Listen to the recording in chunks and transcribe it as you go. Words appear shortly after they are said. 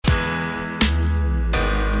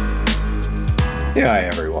Hi,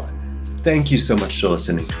 everyone. Thank you so much for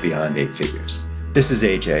listening to Beyond Eight Figures. This is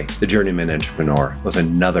AJ, the journeyman entrepreneur, with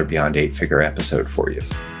another Beyond Eight Figure episode for you.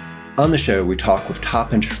 On the show, we talk with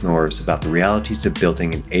top entrepreneurs about the realities of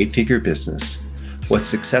building an eight-figure business, what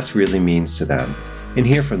success really means to them, and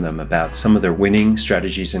hear from them about some of their winning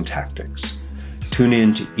strategies and tactics. Tune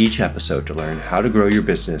in to each episode to learn how to grow your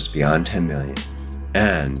business beyond 10 million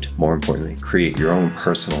and, more importantly, create your own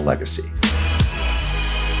personal legacy.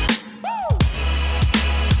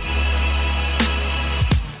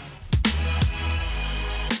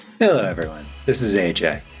 Hello, everyone. This is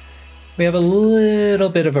AJ. We have a little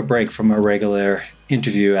bit of a break from our regular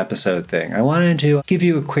interview episode thing. I wanted to give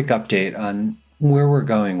you a quick update on where we're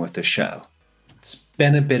going with the show. It's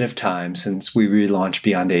been a bit of time since we relaunched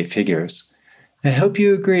Beyond Eight Figures. I hope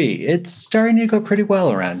you agree. It's starting to go pretty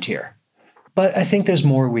well around here. But I think there's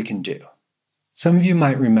more we can do. Some of you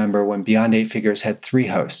might remember when Beyond Eight Figures had 3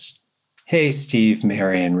 hosts. Hey, Steve,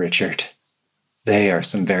 Mary, and Richard. They are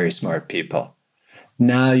some very smart people.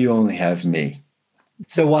 Now you only have me.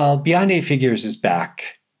 So while Beyond Eight Figures is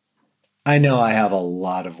back, I know I have a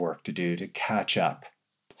lot of work to do to catch up,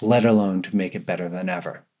 let alone to make it better than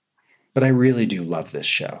ever. But I really do love this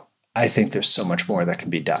show. I think there's so much more that can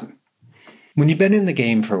be done. When you've been in the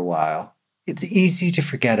game for a while, it's easy to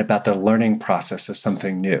forget about the learning process of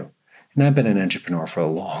something new. And I've been an entrepreneur for a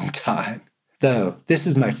long time. Though this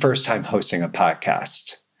is my first time hosting a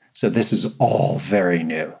podcast, so this is all very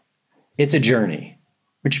new. It's a journey,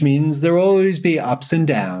 which means there will always be ups and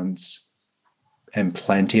downs and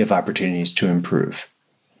plenty of opportunities to improve.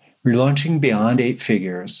 Relaunching Beyond Eight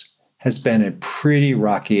Figures has been a pretty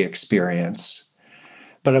rocky experience,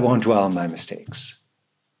 but I won't dwell on my mistakes.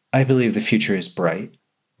 I believe the future is bright.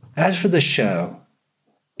 As for the show,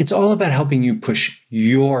 it's all about helping you push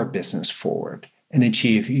your business forward and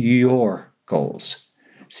achieve your goals.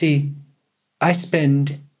 See, I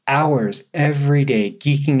spend hours every day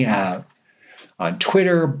geeking out on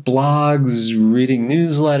Twitter, blogs, reading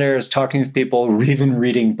newsletters, talking with people, even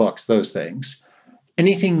reading books, those things.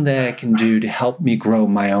 Anything that I can do to help me grow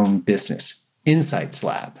my own business, Insights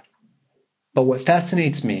Lab. But what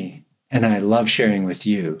fascinates me, and I love sharing with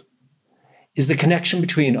you, is the connection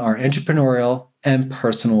between our entrepreneurial and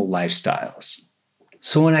personal lifestyles.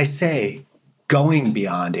 So when I say going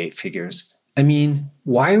beyond 8 figures, I mean,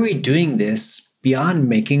 why are we doing this beyond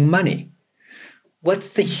making money? What's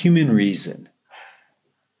the human reason?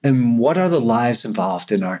 And what are the lives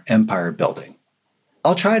involved in our empire building?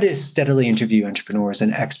 I'll try to steadily interview entrepreneurs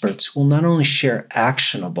and experts who will not only share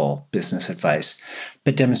actionable business advice,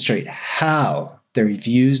 but demonstrate how they've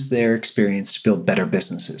used their experience to build better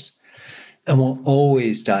businesses. And we'll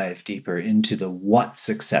always dive deeper into the what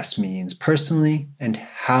success means personally and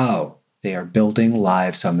how they are building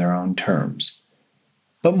lives on their own terms.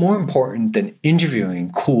 But more important than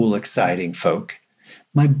interviewing cool, exciting folk,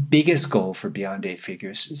 my biggest goal for Beyond Eight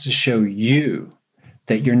Figures is to show you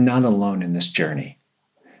that you're not alone in this journey.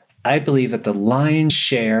 I believe that the lion's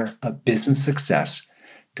share of business success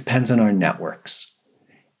depends on our networks.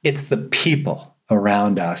 It's the people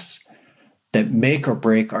around us that make or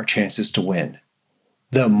break our chances to win.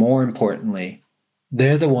 Though more importantly,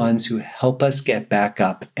 they're the ones who help us get back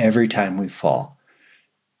up every time we fall.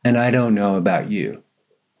 And I don't know about you,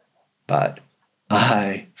 but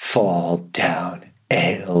I fall down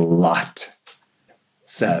a lot.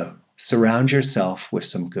 So surround yourself with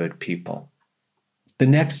some good people. The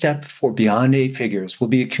next step for Beyond Eight Figures will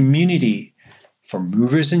be a community for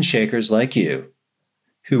movers and shakers like you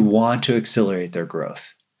who want to accelerate their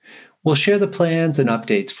growth. We'll share the plans and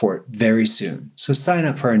updates for it very soon, so sign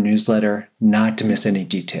up for our newsletter not to miss any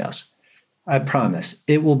details. I promise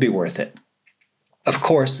it will be worth it. Of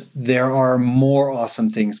course, there are more awesome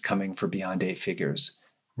things coming for Beyond Eight Figures.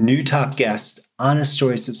 New top guests, honest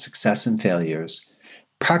stories of success and failures,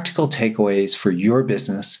 practical takeaways for your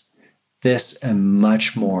business, this and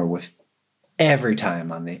much more with every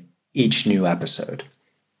time on each new episode.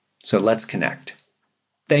 So let's connect.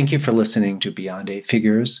 Thank you for listening to Beyond Eight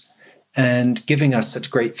Figures and giving us such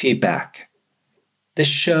great feedback. This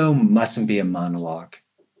show mustn't be a monologue,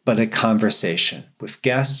 but a conversation with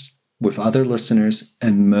guests, with other listeners,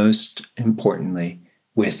 and most importantly,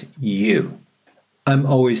 with you. I'm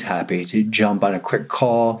always happy to jump on a quick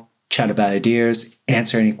call, chat about ideas,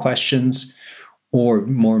 answer any questions, or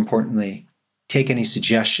more importantly, take any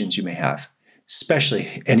suggestions you may have,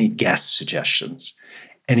 especially any guest suggestions.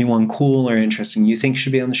 Anyone cool or interesting you think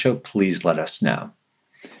should be on the show, please let us know.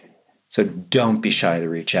 So don't be shy to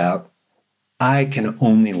reach out. I can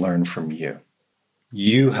only learn from you.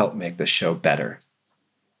 You help make the show better.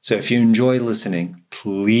 So if you enjoy listening,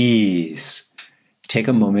 please take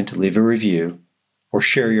a moment to leave a review or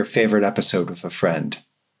share your favorite episode with a friend.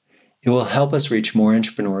 It will help us reach more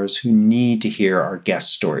entrepreneurs who need to hear our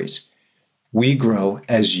guest stories. We grow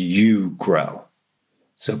as you grow.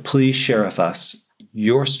 So please share with us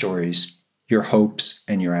your stories, your hopes,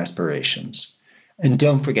 and your aspirations. And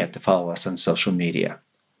don't forget to follow us on social media.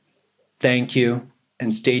 Thank you,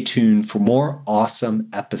 and stay tuned for more awesome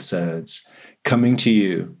episodes coming to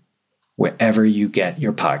you wherever you get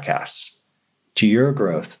your podcasts. To your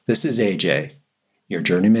growth, this is AJ, your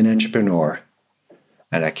journeyman entrepreneur,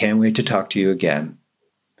 and I can't wait to talk to you again.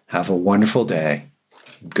 Have a wonderful day.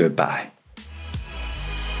 Goodbye.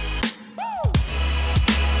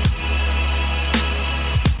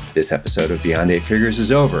 This episode of Beyond Eight Figures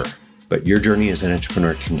is over, but your journey as an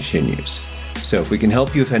entrepreneur continues. So if we can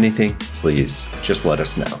help you with anything, please just let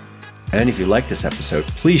us know. And if you like this episode,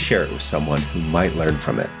 please share it with someone who might learn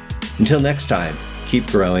from it. Until next time, keep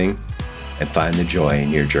growing and find the joy in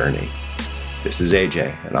your journey. This is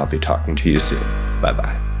AJ, and I'll be talking to you soon.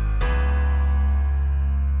 Bye-bye.